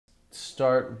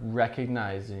start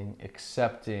recognizing,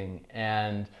 accepting,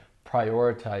 and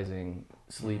prioritizing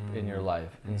sleep in your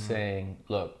life and saying,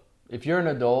 look, if you're an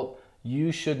adult,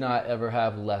 you should not ever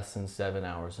have less than 7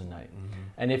 hours a night.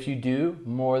 And if you do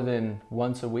more than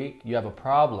once a week, you have a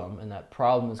problem, and that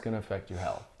problem is going to affect your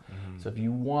health. So if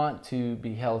you want to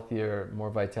be healthier,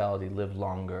 more vitality, live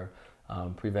longer,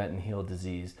 prevent and heal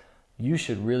disease, you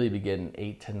should really be getting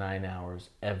 8 to 9 hours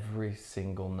every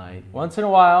single night. Once in a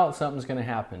while, something's going to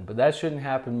happen, but that shouldn't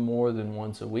happen more than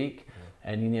once a week,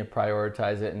 and you need to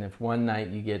prioritize it. And if one night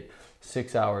you get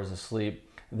 6 hours of sleep,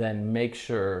 then make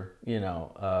sure,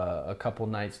 a couple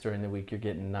nights during the week you're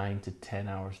getting 9 to 10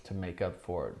 hours to make up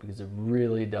for it, because it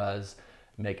really does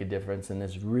make a difference, and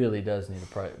this really does need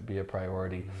to be a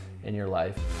priority in your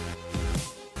life.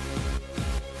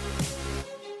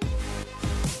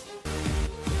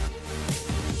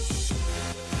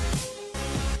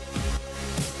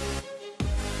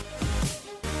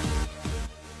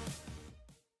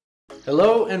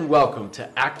 Hello and welcome to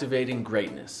Activating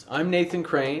Greatness. I'm Nathan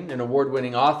Crane, an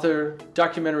award-winning author,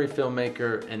 documentary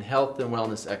filmmaker, and health and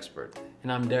wellness expert.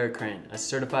 And I'm Derek Crane, a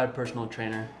certified personal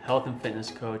trainer, health and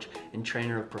fitness coach, and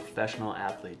trainer of professional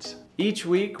athletes. Each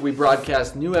week, we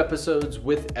broadcast new episodes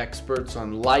with experts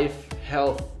on life,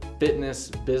 health, fitness,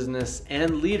 business,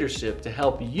 and leadership to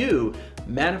help you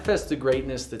manifest the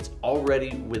greatness that's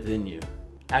already within you.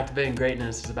 Activating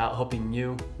Greatness is about helping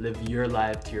you live your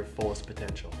life to your fullest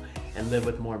potential and live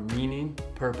with more meaning,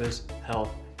 purpose,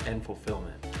 health, and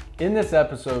fulfillment. In this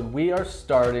episode, we are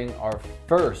starting our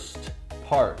first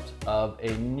part of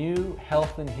a new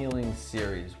health and healing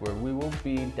series where we will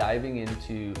be diving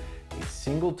into a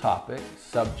single topic,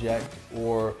 subject,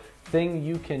 or thing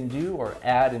you can do or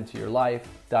add into your life,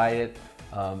 diet,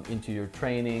 into your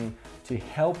training to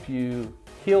help you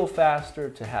heal faster,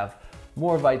 to have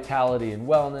more vitality and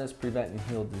wellness, prevent and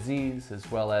heal disease, as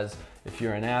well as if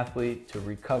you're an athlete, to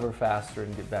recover faster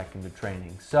and get back into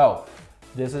training. So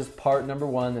this is part number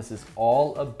one. This is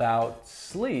all about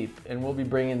sleep, and we'll be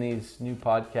bringing these new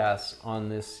podcasts on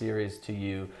this series to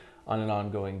you on an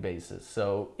ongoing basis.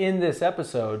 So in this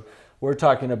episode, we're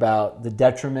talking about the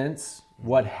detriments,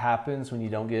 what happens when you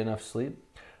don't get enough sleep.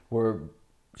 We're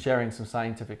sharing some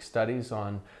scientific studies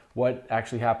on what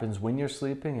actually happens when you're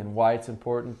sleeping and why it's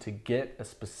important to get a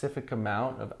specific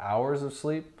amount of hours of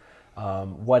sleep.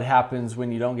 What happens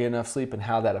when you don't get enough sleep and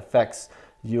how that affects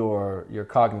your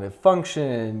cognitive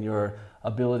function, your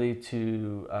ability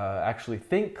to actually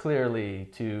think clearly,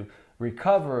 to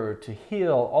recover, to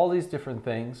heal, all these different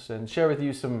things, and share with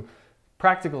you some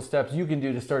practical steps you can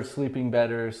do to start sleeping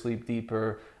better, sleep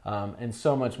deeper, and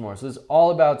so much more. So this is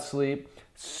all about sleep.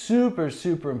 Super,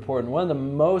 super important.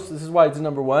 This is why it's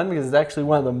number one, because it's actually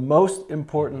one of the most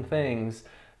important things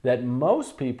that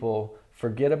most people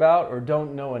forget about or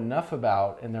don't know enough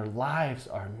about, and their lives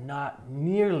are not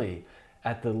nearly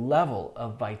at the level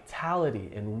of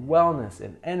vitality and wellness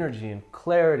and energy and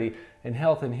clarity and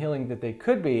health and healing that they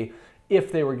could be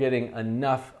if they were getting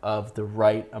enough of the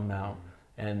right amount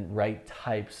and right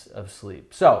types of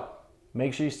sleep. So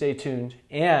make sure you stay tuned,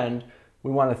 and we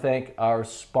want to thank our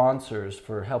sponsors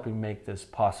for helping make this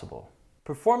possible.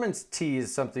 Performance tea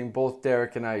is something both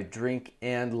Derek and I drink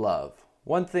and love.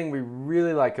 One thing we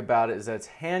really like about it is that it's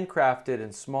handcrafted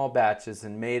in small batches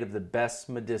and made of the best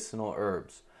medicinal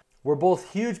herbs. We're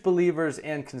both huge believers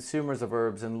and consumers of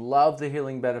herbs and love the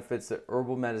healing benefits that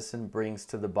herbal medicine brings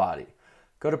to the body.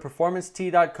 Go to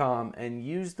performancetea.com and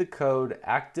use the code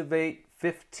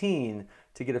ACTIVATE15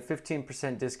 to get a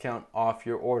 15% discount off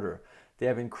your order. They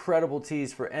have incredible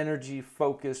teas for energy,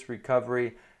 focus,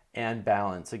 recovery, and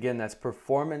balance. Again, that's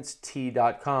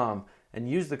performancetea.com. and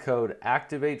use the code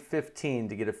ACTIVATE15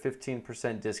 to get a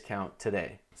 15% discount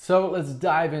today. So let's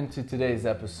dive into today's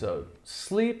episode.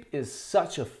 Sleep is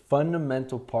such a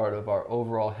fundamental part of our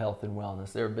overall health and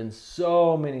wellness. There have been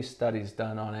so many studies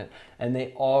done on it, and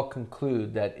they all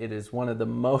conclude that it is one of the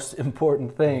most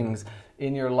important things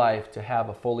in your life to have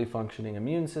a fully functioning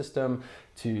immune system,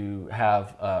 to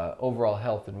have overall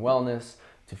health and wellness,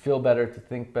 to feel better, to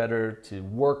think better, to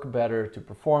work better, to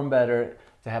perform better,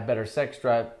 to have better sex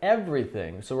drive,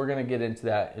 everything. So we're going to get into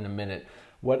that in a minute.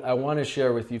 What I want to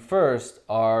share with you first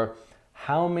are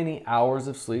how many hours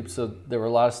of sleep. So there were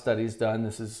a lot of studies done.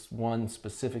 This is one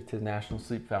specific to the National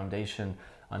Sleep Foundation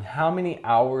on how many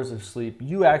hours of sleep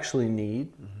you actually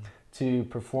need to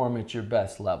perform at your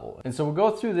best level. And so we'll go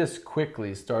through this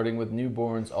quickly, starting with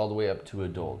newborns all the way up to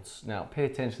adults. Now pay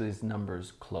attention to these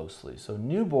numbers closely. So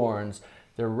newborns,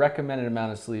 their recommended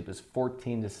amount of sleep is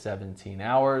 14 to 17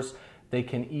 hours. They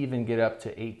can even get up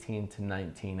to 18 to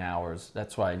 19 hours.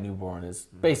 That's why a newborn is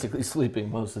basically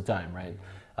sleeping most of the time, right?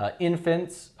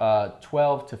 Infants,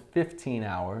 12 to 15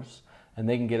 hours, and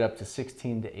they can get up to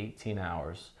 16 to 18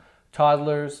 hours.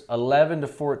 Toddlers, 11 to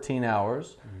 14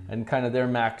 hours, and kind of their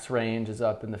max range is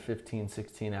up in the 15,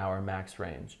 16 hour max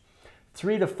range.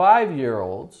 3 to 5 year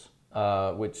olds,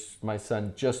 which my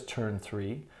son just turned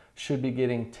 3, should be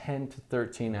getting 10 to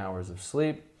 13 hours of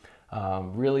sleep.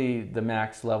 Really, the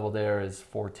max level there is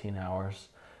 14 hours.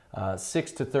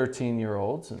 6 to 13 year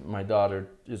olds, my daughter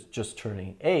is just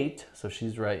turning 8, so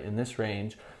she's right in this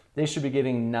range, they should be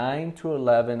getting 9 to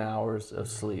 11 hours of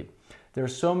sleep. There are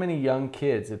so many young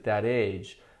kids at that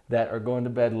age that are going to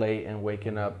bed late and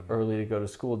waking up early to go to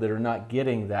school that are not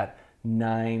getting that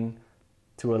 9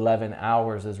 to 11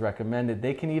 hours as recommended.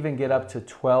 They can even get up to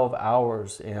 12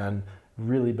 hours and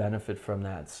really benefit from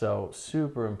that. So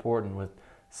super important with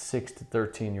 6 to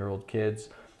 13-year-old kids.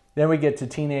 Then we get to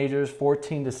teenagers,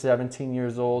 14 to 17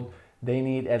 years old. They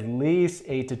need at least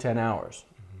 8 to 10 hours.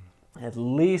 At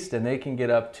least, and they can get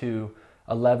up to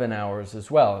 11 hours as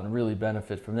well and really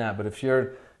benefit from that. But if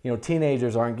you're,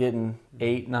 teenagers aren't getting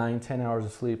 8, 9, 10 hours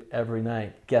of sleep every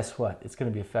night, guess what? It's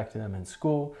going to be affecting them in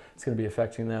school. It's going to be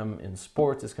affecting them in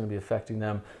sports. It's going to be affecting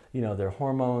them, their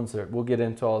hormones. We'll get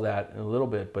into all that in a little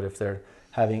bit. But if they're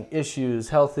having issues,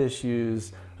 health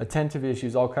issues, attentive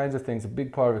issues, all kinds of things, a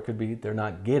big part of it could be they're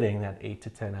not getting that 8 to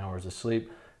 10 hours of sleep.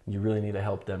 You really need to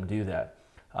help them do that.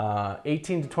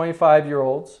 18 to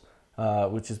 25-year-olds,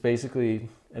 which is basically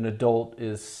an adult,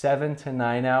 is 7 to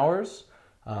 9 hours,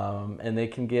 and they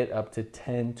can get up to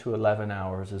 10 to 11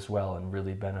 hours as well and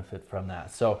really benefit from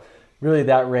that. So really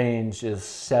that range is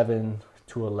 7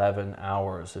 to 11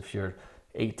 hours if you're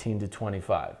 18 to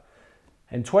 25.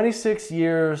 And 26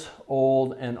 years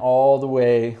old and all the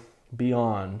way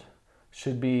beyond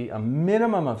should be a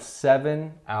minimum of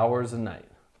 7 hours a night.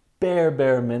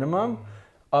 Bare minimum,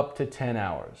 up to 10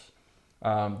 hours.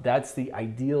 That's the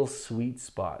ideal sweet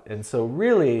spot. And so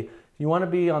really, you want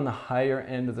to be on the higher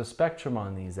end of the spectrum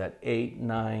on these at 8,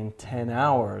 9, 10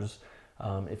 hours.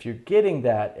 If you're getting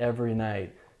that every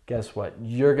night, guess what?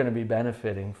 You're going to be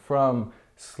benefiting from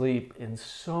sleep in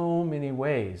so many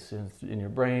ways, in your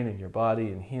brain, in your body,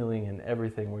 and healing and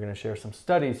everything. We're going to share some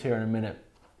studies here in a minute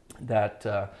that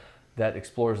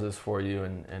explores this for you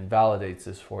and validates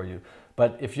this for you.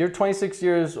 But if you're 26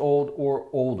 years old or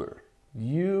older,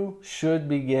 you should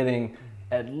be getting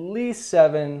at least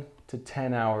 7 to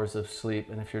 10 hours of sleep.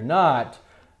 And if you're not,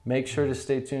 make sure to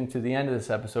stay tuned to the end of this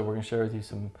episode. We're going to share with you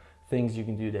some things you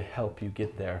can do to help you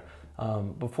get there.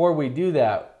 Before we do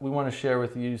that, we want to share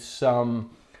with you some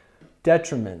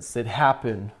detriments that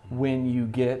happen when you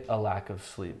get a lack of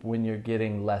sleep, when you're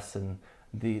getting less than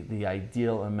the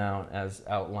ideal amount as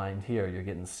outlined here. You're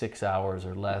getting 6 hours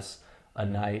or less a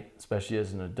night, especially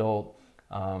as an adult.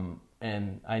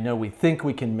 And I know we think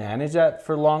we can manage that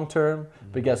for long term,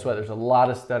 but guess what? There's a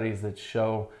lot of studies that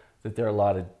show that there are a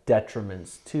lot of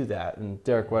detriments to that. And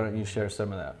Derek, why don't you share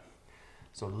some of that?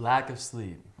 So lack of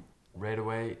sleep right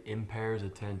away impairs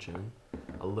attention,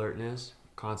 alertness,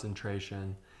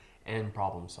 concentration, and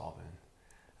problem solving.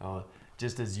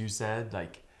 Just as you said,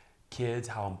 like kids,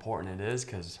 how important it is,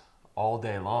 because all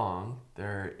day long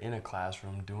they're in a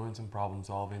classroom doing some problem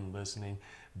solving, listening,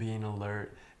 being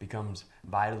alert becomes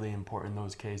vitally important in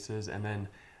those cases. And then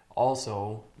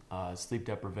also sleep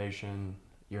deprivation,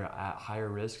 you're at higher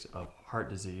risks of heart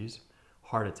disease,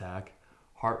 heart attack,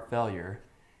 heart failure,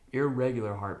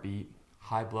 irregular heartbeat,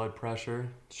 high blood pressure,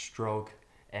 stroke,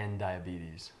 and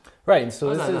diabetes. Right, and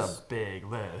so this is a big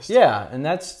list. Yeah, and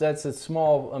that's a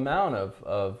small amount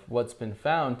of what's been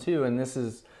found too, and this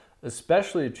is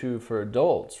especially true for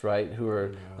adults, right, who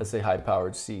are, let's say,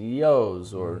 high-powered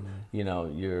CEOs, or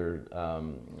you're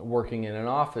working in an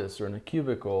office or in a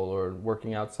cubicle or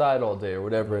working outside all day or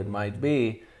whatever it might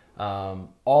be.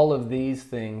 All of these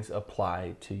things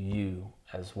apply to you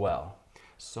as well.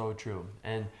 So true.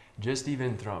 And just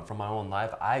even from my own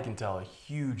life, I can tell a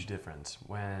huge difference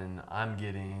when I'm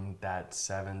getting that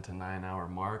 7 to 9 hour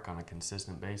mark on a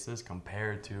consistent basis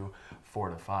compared to 4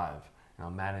 to 5.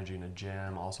 Managing a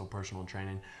gym, also personal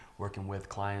training, working with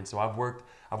clients. So I've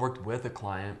worked with a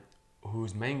client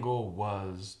whose main goal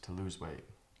was to lose weight,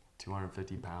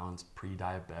 250 pounds,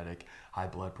 pre-diabetic, high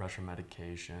blood pressure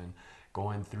medication,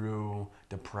 going through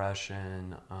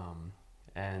depression,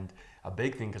 and a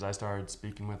big thing, because I started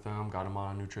speaking with him, got him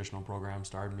on a nutritional program,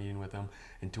 started meeting with him.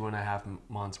 In 2.5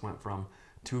 months, went from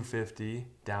 250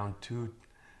 down to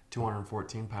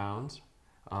 214 pounds,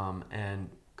 and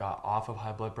got off of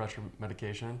high blood pressure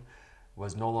medication,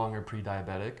 was no longer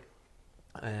pre-diabetic,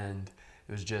 and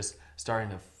it was just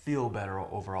starting to feel better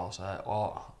overall. So that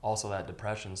also that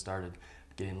depression started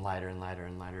getting lighter and lighter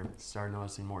and lighter, started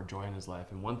noticing more joy in his life.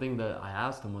 And one thing that I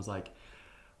asked him was like,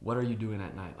 what are you doing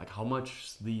at night? Like, how much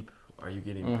sleep are you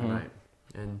getting per night?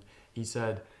 And he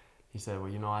said, well,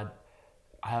 you know, I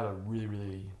have a really,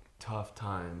 really tough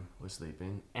time with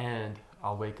sleeping, and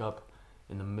I'll wake up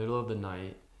in the middle of the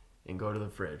night and go to the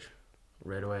fridge.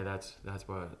 Right away, that's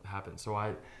what happens. So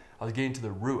I was getting to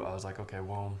the root. I was like, okay,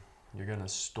 well, you're going to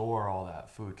store all that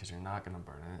food because you're not going to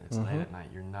burn it. It's late at night.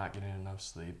 You're not getting enough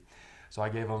sleep. So I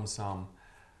gave him some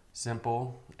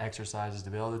simple exercises to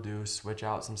be able to do, switch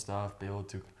out some stuff, be able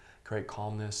to create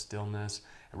calmness, stillness.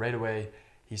 And right away,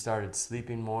 he started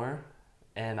sleeping more,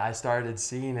 and I started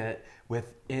seeing it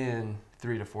within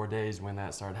 3 to 4 days when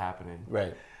that started happening.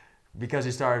 Right. Because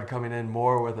he started coming in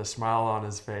more with a smile on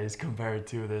his face compared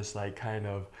to this like kind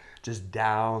of just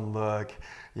down look,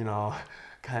 you know,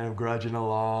 kind of grudging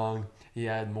along. He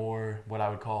had more what I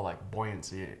would call like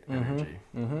buoyancy, energy,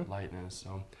 lightness.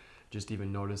 So just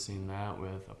even noticing that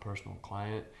with a personal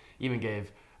client, even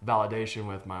gave validation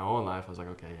with my own life. I was like,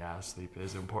 okay, yeah, sleep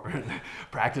is important.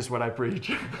 Practice what I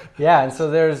preach. Yeah, and so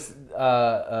there's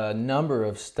a number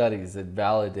of studies that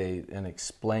validate and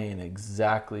explain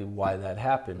exactly why that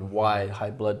happened, why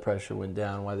high blood pressure went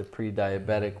down, why the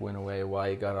pre-diabetic went away, why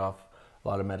he got off a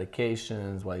lot of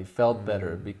medications, why he felt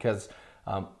better, because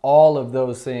all of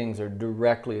those things are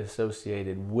directly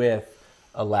associated with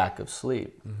a lack of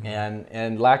sleep.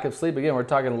 And lack of sleep, again, we're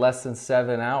talking less than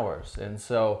 7 hours. And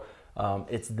so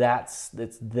it's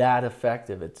that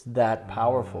effective, it's that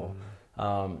powerful.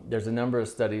 There's a number of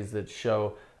studies that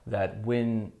show that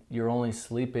when you're only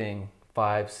sleeping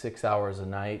 5-6 hours a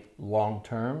night long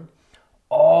term,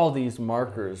 all these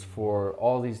markers for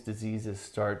all these diseases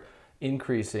start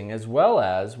increasing, as well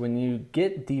as when you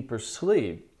get deeper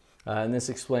sleep. And this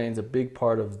explains a big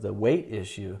part of the weight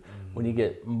issue. When you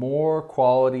get more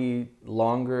quality,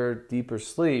 longer, deeper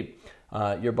sleep,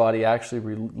 your body actually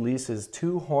releases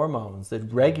 2 hormones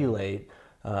that regulate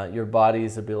your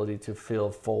body's ability to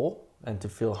feel full and to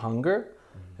feel hunger.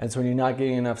 And so when you're not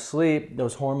getting enough sleep,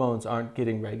 those hormones aren't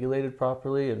getting regulated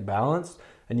properly and balanced,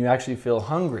 and you actually feel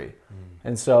hungry.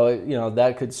 And so, you know,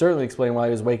 that could certainly explain why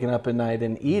he was waking up at night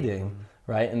and eating,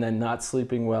 right? And then not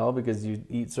sleeping well because you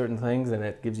eat certain things and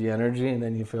it gives you energy, and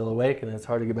then you feel awake and it's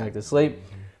hard to get back to sleep.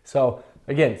 So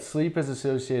again, sleep is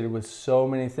associated with so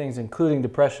many things, including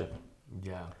depression.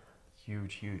 Yeah,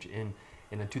 huge. In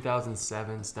a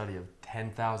 2007 study of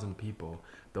 10,000 people,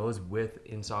 those with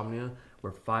insomnia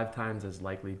were 5 times as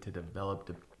likely to develop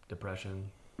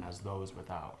depression as those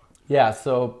without. Yeah,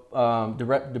 so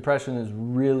depression is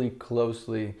really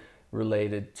closely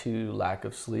related to lack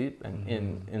of sleep, and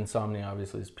in insomnia,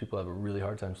 obviously, people have a really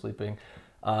hard time sleeping,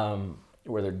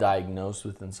 where they're diagnosed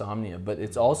with insomnia. But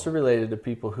it's also related to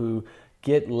people who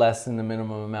get less than the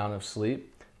minimum amount of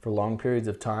sleep for long periods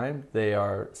of time. They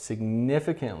are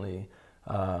significantly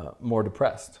more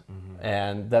depressed,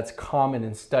 and that's common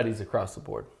in studies across the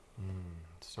board.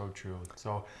 So true.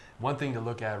 So one thing to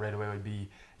look at right away would be,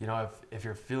 you know, if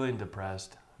you're feeling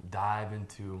depressed, dive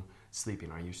into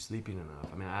sleeping. Are you sleeping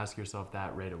enough? I mean, ask yourself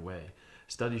that right away.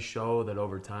 Studies show that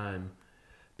over time,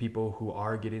 people who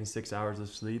are getting 6 hours of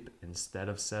sleep instead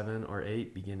of 7 or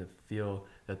 8 begin to feel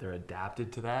that they're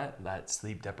adapted to that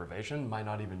sleep deprivation, might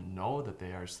not even know that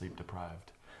they are sleep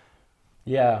deprived.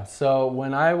 Yeah, so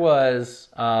when I was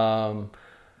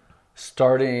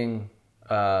starting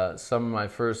some of my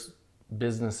first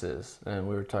businesses, and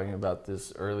we were talking about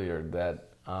this earlier, that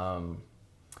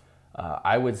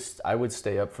I would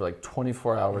stay up for like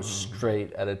 24 hours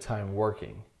straight at a time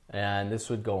working, and this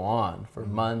would go on for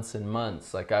months and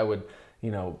months. Like I would,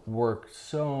 you know, work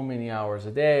so many hours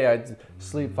a day. I'd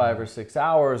sleep 5 or 6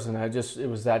 hours, and it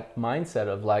was that mindset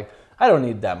of like, I don't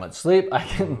need that much sleep. I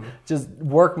can just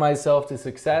work myself to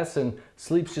success, and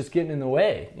sleep's just getting in the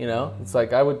way. You know, it's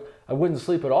like I wouldn't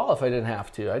sleep at all if I didn't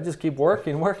have to. I just keep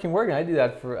working. I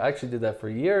actually did that for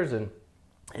years, and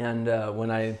when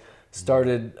I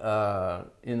started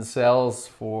in sales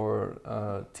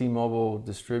for T-Mobile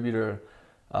distributor,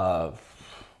 what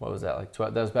was that, like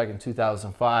that was back in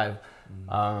 2005.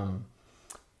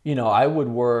 You know, I would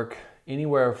work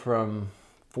anywhere from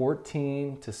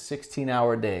 14 to 16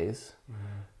 hour days,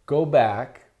 go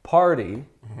back, party,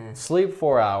 sleep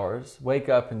 4 hours, wake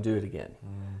up and do it again.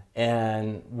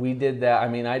 And we did that. I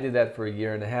mean, I did that for a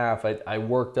year and a half. I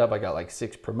worked up, I got like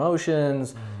 6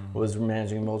 promotions, was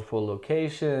managing multiple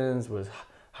locations, was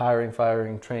hiring,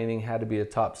 firing, training, had to be a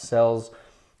top sales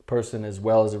person as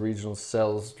well as a regional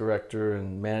sales director,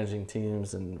 and managing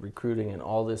teams and recruiting and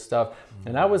all this stuff.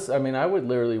 And I would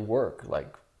literally work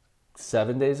like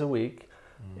 7 days a week,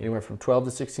 anywhere from 12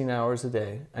 to 16 hours a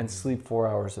day, and sleep 4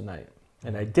 hours a night.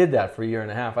 And I did that for a year and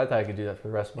a half. I thought I could do that for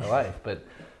the rest of my life, but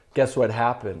guess what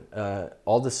happened?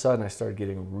 All of a sudden I started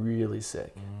getting really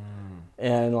sick.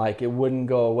 And like it wouldn't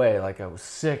go away. Like I was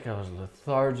sick, I was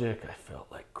lethargic, I felt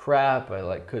like crap, I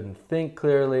like couldn't think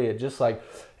clearly. It just like,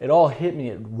 it all hit me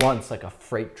at once like a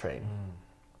freight train.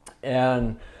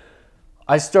 And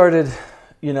I started,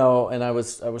 you know, and I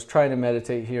was trying to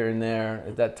meditate here and there.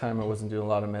 At that time I wasn't doing a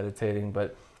lot of meditating,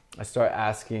 but I started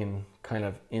asking kind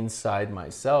of inside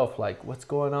myself, like, what's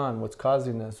going on? What's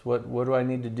causing this? What do I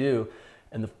need to do?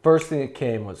 And the first thing that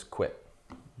came was quit.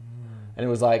 And it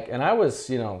was like, and I was,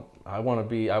 you know, I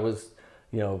was,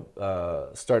 you know,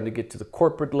 starting to get to the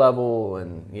corporate level,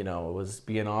 and, you know, was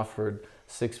being offered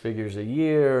 6 figures a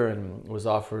year and was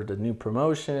offered a new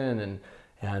promotion.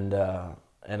 And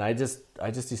I just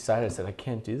decided, I said, I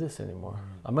can't do this anymore.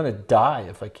 I'm going to die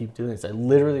if I keep doing this. I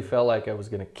literally felt like I was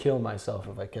going to kill myself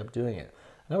if I kept doing it.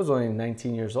 And I was only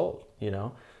 19 years old, you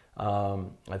know.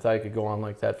 I thought I could go on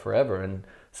like that forever. And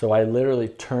so I literally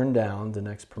turned down the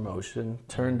next promotion,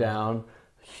 turned down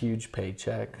a huge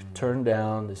paycheck, turned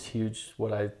down this huge,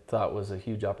 what I thought was a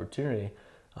huge opportunity,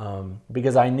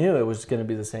 because I knew it was going to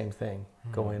be the same thing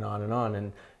going on and on.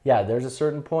 And yeah, there's a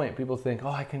certain point, people think, oh,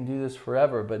 I can do this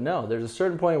forever. But no, there's a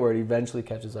certain point where it eventually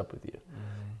catches up with you.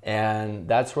 And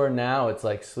that's where now it's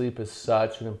like sleep is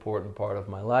such an important part of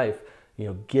my life, you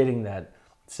know, getting that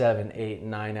 7, 8,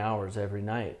 9 hours every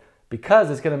night,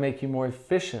 because it's going to make you more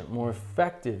efficient, more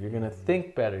effective. You're going to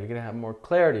think better. You're going to have more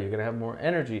clarity. You're going to have more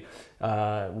energy.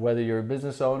 Whether you're a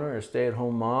business owner or a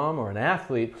stay-at-home mom or an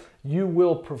athlete, you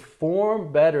will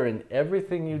perform better in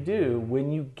everything you do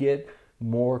when you get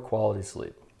more quality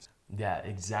sleep. Yeah,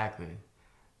 exactly.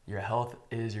 Your health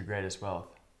is your greatest wealth.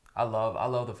 I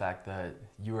love the fact that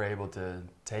you were able to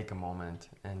take a moment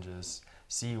and just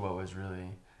see what was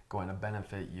really going to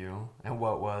benefit you and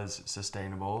what was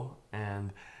sustainable.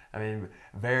 And I mean,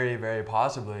 very, very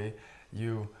possibly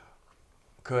you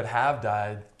could have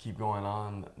died, keep going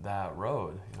on that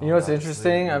road. You know what's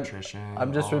interesting? Nutrition,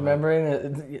 I'm just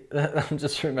remembering. I'm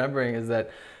just remembering is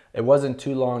that it wasn't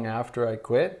too long after I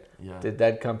quit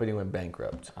that company went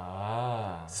bankrupt.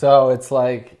 So it's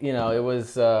like, you know, it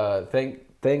was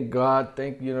thank God,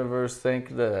 thank universe,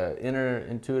 thank the inner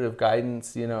intuitive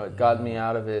guidance. You know, it got me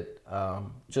out of it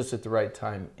just at the right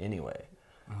time anyway.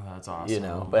 Oh, that's awesome. You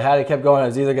know, but had it kept going, I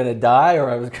was either going to die or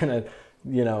I was going to,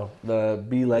 you know,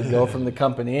 be let go from the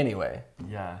company anyway.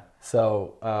 Yeah.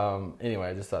 So anyway,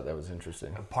 I just thought that was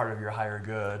interesting. Part of your higher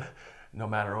good, no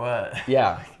matter what.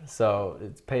 Yeah. So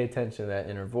it's pay attention to that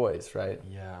inner voice, right?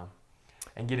 Yeah.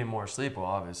 And getting more sleep will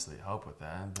obviously help with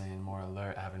that. Being more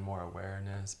alert, having more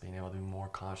awareness, being able to be more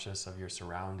conscious of your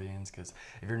surroundings. Because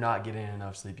if you're not getting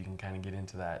enough sleep, you can kind of get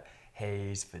into that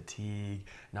haze, fatigue,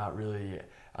 not really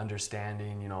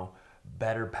understanding, you know,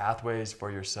 better pathways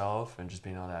for yourself and just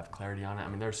being able to have clarity on it. I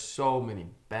mean, there's so many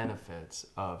benefits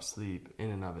of sleep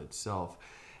in and of itself.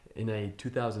 In a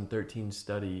 2013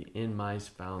 study in mice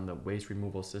found that waste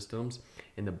removal systems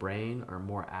in the brain are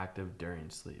more active during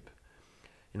sleep.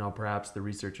 You know, perhaps the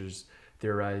researchers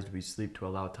theorized we sleep to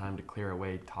allow time to clear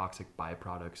away toxic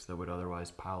byproducts that would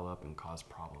otherwise pile up and cause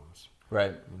problems.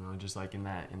 Right. You know, just like in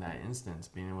that instance,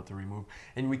 being able to remove,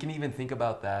 and we can even think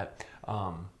about that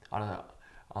on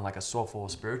like a soulful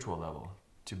spiritual level,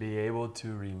 to be able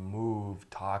to remove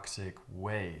toxic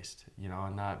waste, you know,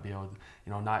 and not be able to,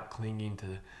 you know, not clinging to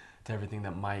everything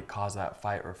that might cause that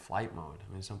fight or flight mode.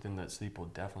 I mean, something that sleep will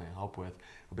definitely help with.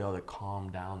 We'll be able to calm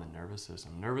down the nervous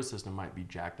system. Nervous system might be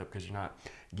jacked up because you're not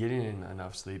getting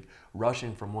enough sleep,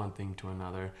 rushing from one thing to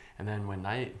another, and then when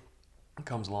night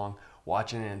comes along,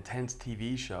 watching an intense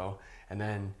TV show, and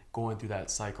then going through that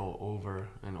cycle over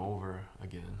and over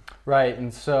again. Right,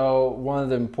 and so one of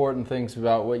the important things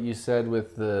about what you said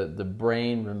with the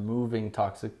brain removing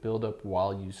toxic buildup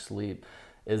while you sleep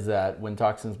is that when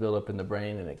toxins build up in the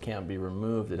brain and it can't be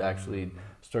removed, it actually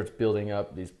starts building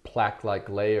up these plaque-like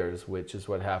layers, which is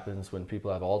what happens when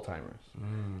people have Alzheimer's.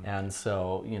 And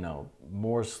so, you know,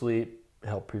 more sleep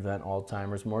help prevent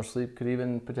Alzheimer's. More sleep could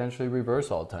even potentially reverse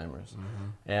Alzheimer's.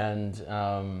 And,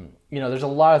 you know, there's a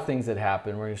lot of things that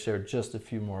happen. We're going to share just a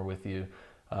few more with you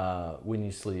when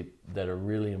you sleep that are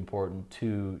really important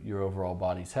to your overall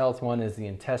body's health. One is the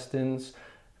intestines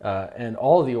and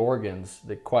all of the organs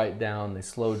that quiet down, they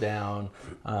slow down.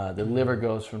 The liver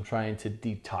goes from trying to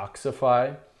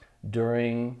detoxify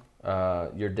during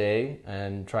your day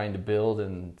and trying to build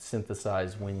and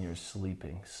synthesize when you're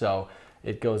sleeping. So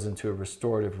it goes into a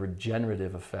restorative,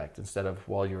 regenerative effect. Instead of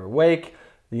while you're awake,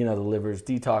 you know, the liver's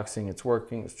detoxing, it's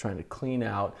working, it's trying to clean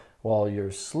out. While you're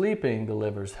sleeping, the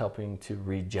liver's helping to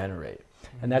regenerate.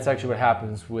 And that's actually what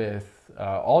happens with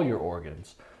all your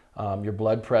organs. Your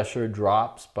blood pressure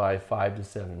drops by 5 to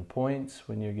 7 points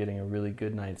when you're getting a really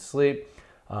good night's sleep.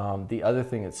 The other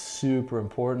thing that's super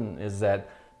important is that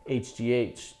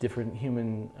HGH, different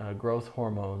human growth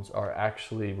hormones, are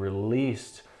actually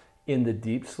released in the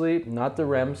deep sleep, not the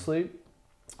REM sleep,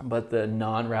 but the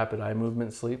non-rapid eye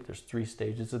movement sleep. There's 3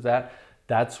 stages of that.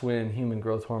 That's when human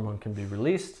growth hormone can be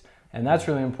released. And that's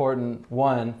really important,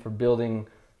 one, for building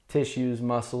tissues,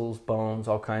 muscles, bones,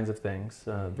 all kinds of things,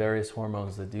 various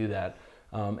hormones that do that.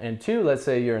 And 2, let's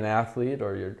say you're an athlete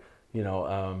or you're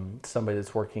somebody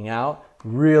that's working out,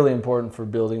 really important for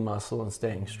building muscle and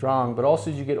staying strong. But also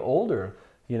as you get older,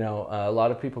 a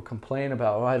lot of people complain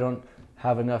about, oh, I don't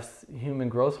have enough human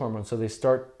growth hormone. So they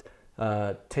start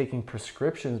taking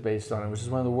prescriptions based on it, which is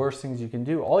one of the worst things you can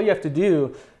do. All you have to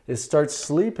do is start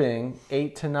sleeping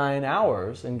 8 to 9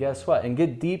 hours, and guess what? And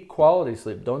get deep quality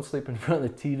sleep. Don't sleep in front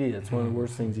of the TV. That's one of the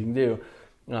worst things you can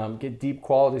do. Get deep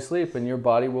quality sleep, and your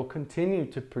body will continue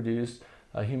to produce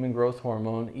a human growth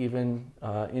hormone even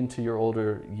into your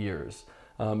older years.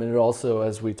 And it also,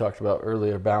 as we talked about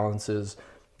earlier, balances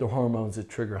the hormones that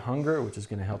trigger hunger, which is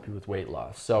going to help you with weight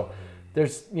loss. So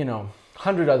there's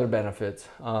 100 other benefits.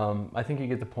 I think you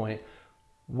get the point.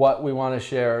 What we want to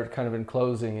share kind of in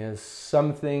closing is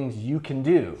some things you can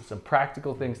do, some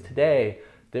practical things today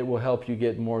that will help you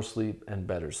get more sleep and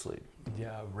better sleep.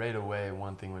 Yeah, right away,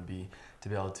 one thing would be to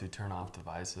be able to turn off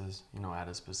devices, at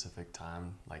a specific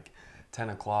time, like 10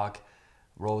 o'clock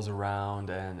rolls around,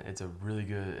 and it's a really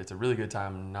good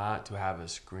time not to have a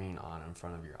screen on in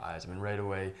front of your eyes. I mean, right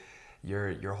away,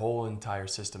 your whole entire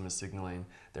system is signaling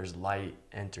there's light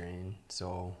entering,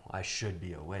 so I should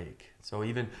be awake. So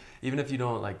even if you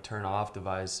don't turn off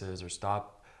devices or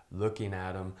stop looking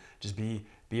at them, just be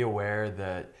aware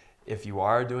that if you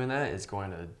are doing that, it's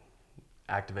going to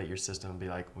activate your system and be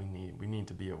like, we need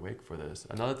to be awake for this.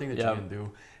 Another thing that you can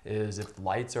do is, if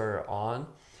lights are on,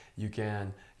 you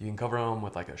can cover them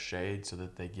with a shade so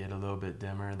that they get a little bit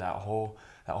dimmer. That whole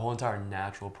entire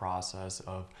natural process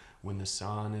of when the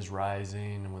sun is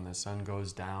rising and when the sun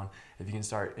goes down, if you can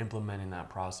start implementing that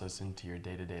process into your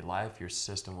day-to-day life, your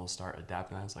system will start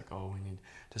adapting. It's like, oh, we need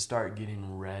to start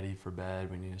getting ready for bed.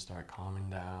 We need to start calming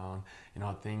down.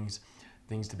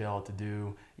 Things to be able to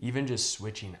do, even just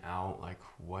switching out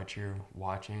what you're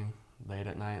watching late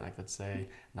at night. Let's say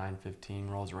 9:15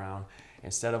 rolls around,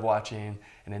 instead of watching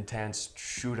an intense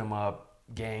shoot 'em up,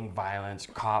 gang violence,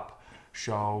 cop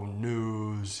show,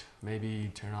 news, maybe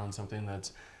turn on something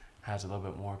that has a little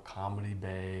bit more comedy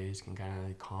base, can kind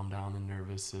of calm down the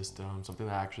nervous system, something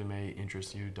that actually may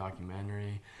interest you,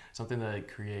 documentary, something that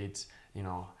creates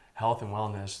health and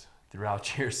wellness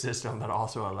throughout your system, but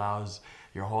also allows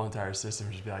your whole entire system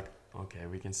to just be like, okay,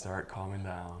 we can start calming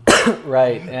down.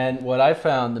 Right. And what I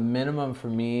found, the minimum for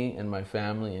me and my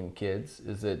family and kids,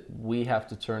 is that we have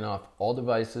to turn off all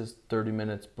devices 30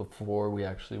 minutes before we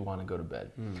actually want to go to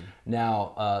bed.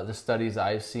 Now, the studies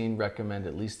I've seen recommend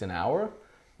at least an hour.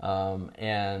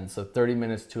 And so 30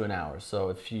 minutes to an hour. So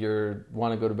if you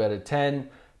want to go to bed at 10,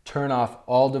 turn off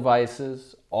all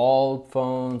devices, all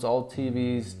phones, all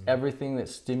TVs, everything that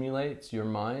stimulates your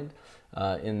mind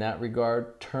in that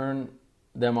regard. Turn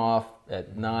them off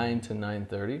at 9 to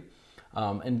 9:30.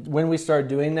 And when we start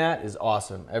doing that is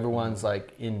awesome. Everyone's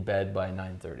in bed by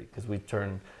 9:30 because we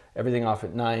turn everything off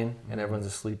at 9 and everyone's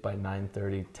asleep by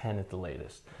 9:30, 10 at the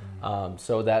latest.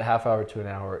 So that half hour to an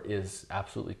hour is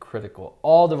absolutely critical.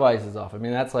 All devices off. I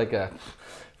mean, that's a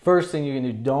first thing you can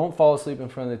do. Don't fall asleep in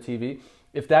front of the TV.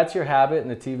 If that's your habit and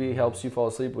the TV helps you fall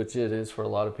asleep, which it is for a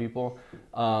lot of people,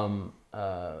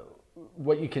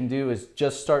 what you can do is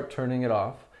just start turning it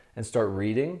off and start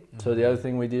reading. So the other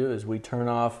thing we do is we turn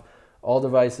off all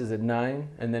devices at 9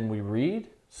 and then we read.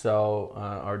 So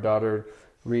our daughter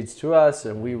reads to us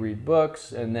and we read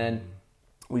books, and then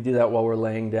we do that while we're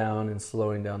laying down and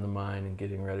slowing down the mind and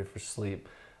getting ready for sleep.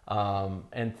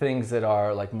 And things that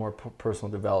are more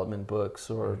personal development books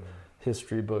or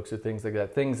history books or things like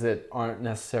that, things that aren't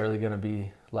necessarily going to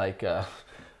be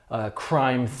a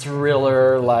crime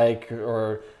thriller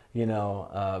or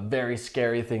a very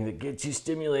scary thing that gets you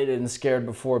stimulated and scared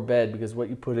before bed, because what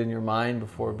you put in your mind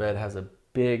before bed has a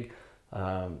big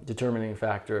determining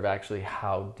factor of actually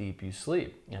how deep you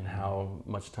sleep and how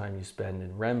much time you spend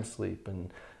in REM sleep and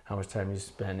how much time you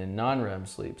spend in non-REM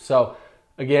sleep. So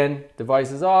again,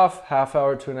 devices off, half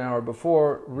hour to an hour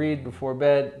before, read before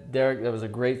bed. Derek, that was a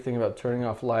great thing about turning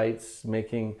off lights,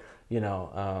 making,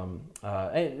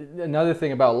 another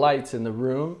thing about lights in the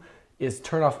room is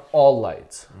turn off all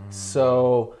lights.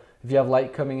 So if you have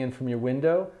light coming in from your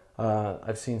window,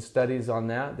 I've seen studies on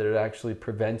that it actually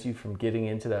prevents you from getting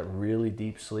into that really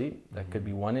deep sleep. That could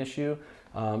be one issue.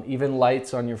 Even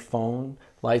lights on your phone,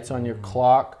 lights on your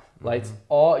clock, lights,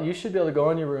 you should be able to go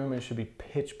in your room and it should be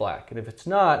pitch black. And if it's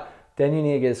not, then you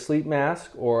need to get a sleep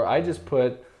mask, or I just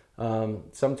put,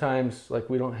 sometimes like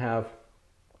we don't have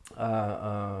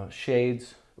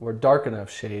shades or dark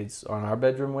enough shades on our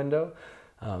bedroom window.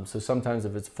 So sometimes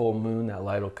if it's full moon, that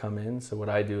light will come in. So what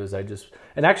I do is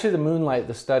and actually the moonlight,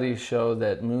 the studies show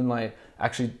that moonlight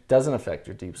actually doesn't affect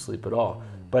your deep sleep at all,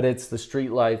 but it's the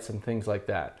street lights and things like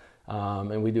that.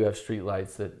 And we do have street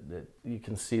lights that you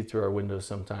can see through our windows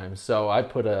sometimes. So I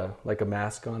put a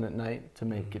mask on at night to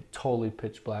make it totally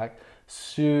pitch black.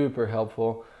 Super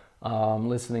helpful.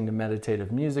 Listening to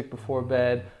meditative music before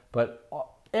bed, but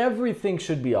everything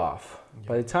should be off.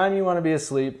 By the time you want to be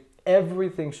asleep,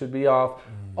 everything should be off.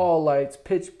 All lights,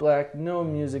 pitch black, no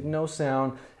music, no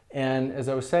sound. And as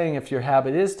I was saying, if your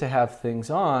habit is to have things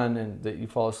on and that you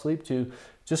fall asleep to,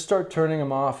 just start turning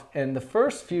them off. And the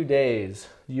first few days,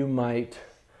 you might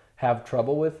have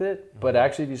trouble with it. But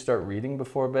actually, if you start reading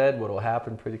before bed, what will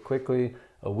happen pretty quickly,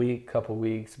 a week, couple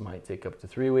weeks, might take up to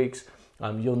 3 weeks,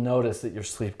 you'll notice that your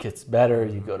sleep gets better.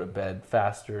 You go to bed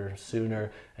faster,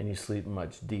 sooner, and you sleep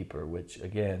much deeper, which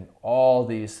again, all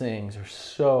these things are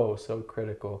so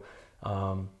critical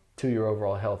to your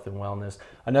overall health and wellness.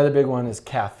 Another big one is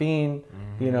caffeine.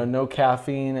 No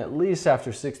caffeine at least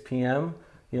after 6 p.m.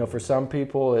 For some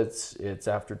people it's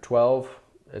after 12,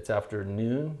 it's after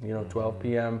noon, 12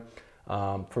 p.m.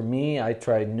 For me, I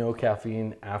try no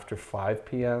caffeine after 5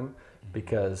 p.m.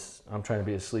 because I'm trying to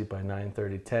be asleep by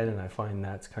 9:30, 10, and I find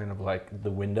that's kind of like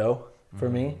the window for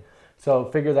me. So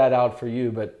figure that out for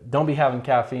you, but don't be having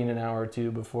caffeine an hour or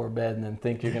two before bed and then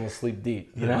think you're going to sleep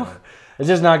deep, It's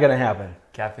just not going to happen.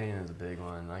 Caffeine is a big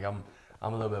one. Like I'm a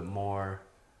little bit more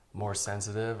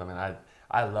sensitive. I mean,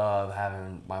 I love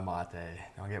having my mate,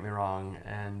 don't get me wrong,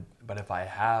 but if I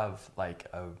have like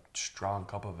a strong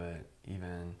cup of it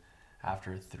even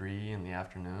after 3 in the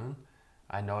afternoon,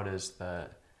 I notice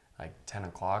that like 10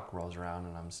 o'clock rolls around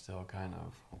and I'm still kind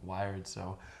of wired.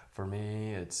 So for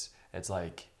me, it's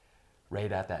like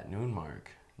right at that noon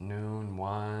mark, noon,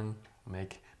 1,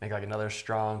 make like another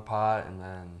strong pot and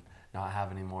then not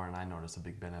have any more. And I notice a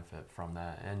big benefit from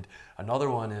that. And another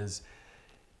one is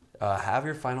have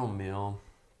your final meal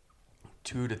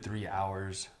 2 to 3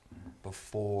 hours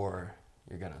before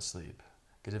you're gonna sleep.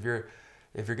 Because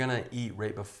if you're gonna eat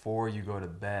right before you go to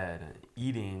bed,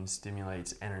 eating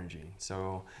stimulates energy.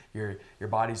 So your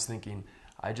body's thinking,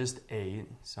 I just ate,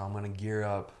 so I'm gonna gear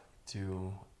up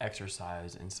to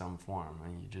exercise in some form.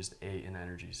 And you just ate an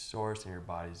energy source and your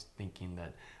body's thinking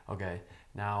that, okay,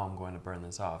 now I'm going to burn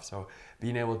this off. So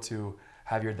being able to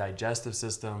have your digestive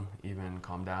system even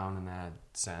calm down in that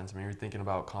sense. I mean, you're thinking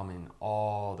about calming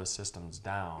all the systems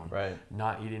down. Right.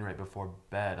 Not eating right before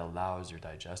bed allows your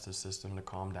digestive system to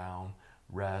calm down,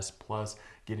 rest, plus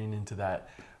getting into that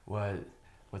what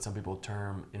some people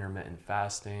term intermittent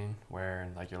fasting, where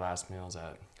like your last meal is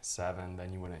at 7,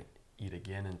 then you wouldn't eat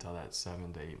again until that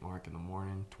 7 to 8 mark in the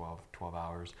morning, 12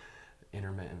 hours.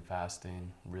 Intermittent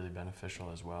fasting, really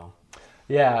beneficial as well.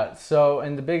 Yeah, so,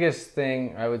 and the biggest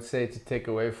thing I would say to take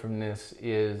away from this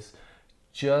is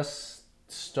just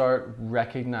start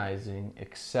recognizing,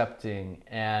 accepting,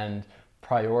 and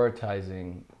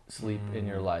prioritizing sleep in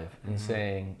your life and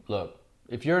saying, look,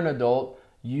 if you're an adult,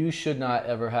 you should not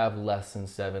ever have less than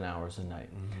 7 hours a night.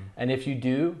 And if you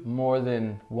do more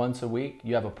than once a week,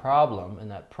 you have a problem,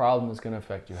 and that problem is going to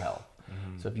affect your health.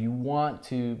 So if you want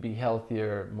to be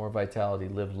healthier, more vitality,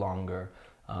 live longer,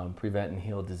 prevent and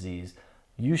heal disease,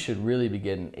 you should really be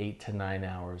getting 8 to 9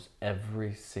 hours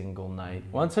every single night.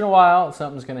 Once in a while,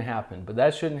 something's going to happen, but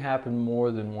that shouldn't happen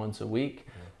more than once a week,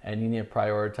 and you need to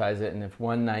prioritize it. And if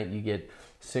one night you get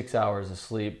 6 hours of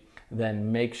sleep,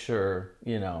 then make sure,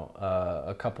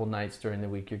 a couple nights during the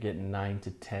week you're getting 9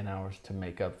 to 10 hours to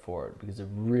make up for it, because it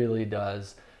really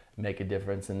does make a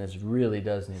difference, and this really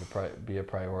does need to be a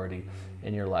priority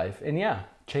in your life. And yeah,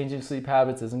 changing sleep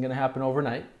habits isn't going to happen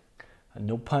overnight.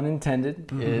 No pun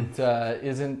intended. It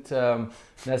isn't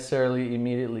necessarily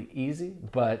immediately easy,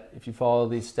 but if you follow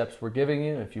these steps we're giving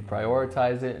you, if you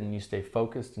prioritize it and you stay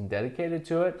focused and dedicated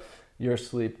to it, your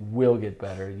sleep will get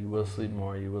better. You will sleep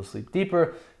more, you will sleep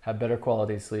deeper, have better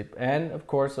quality sleep, and of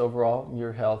course, overall,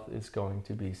 your health is going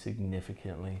to be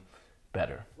significantly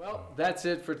better. Well, that's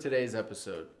it for today's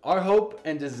episode. Our hope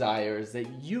and desire is that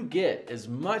you get as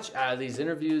much out of these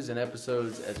interviews and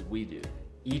episodes as we do.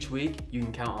 Each week, you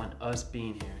can count on us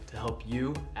being here to help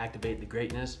you activate the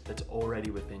greatness that's already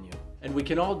within you. And we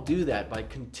can all do that by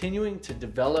continuing to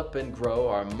develop and grow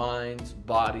our minds,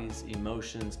 bodies,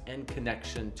 emotions, and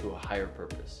connection to a higher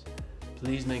purpose.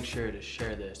 Please make sure to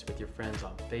share this with your friends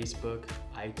on Facebook,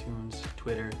 iTunes,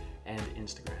 Twitter, and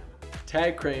Instagram.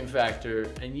 Tag Crane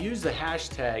Factor and use the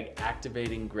hashtag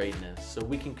Activating Greatness so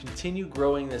we can continue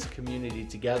growing this community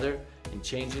together and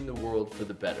changing the world for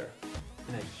the better.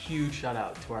 And a huge shout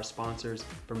out to our sponsors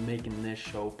for making this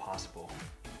show possible.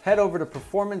 Head over to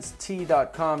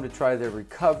performancet.com to try their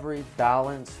recovery,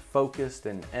 balance, focused,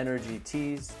 and energy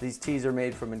teas. These teas are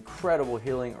made from incredible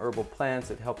healing herbal plants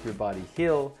that help your body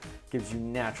heal, gives you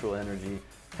natural energy,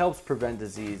 helps prevent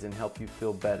disease, and help you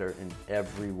feel better in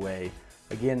every way.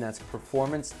 Again, that's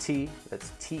Performance Tea,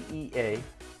 that's T-E-A,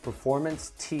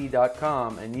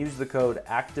 performancet.com, and use the code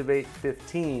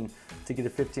ACTIVATE15 to get a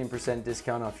 15%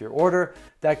 discount off your order.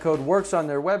 That code works on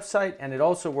their website, and it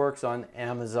also works on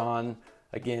Amazon.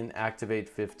 Again,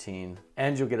 Activate15,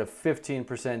 and you'll get a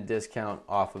 15% discount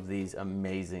off of these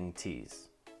amazing teas.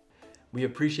 We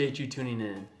appreciate you tuning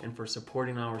in and for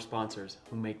supporting our sponsors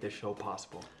who make this show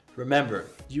possible. Remember,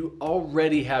 you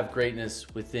already have greatness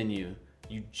within you.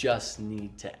 You just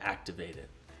need to activate it.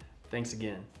 Thanks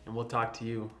again, and we'll talk to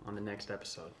you on the next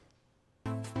episode.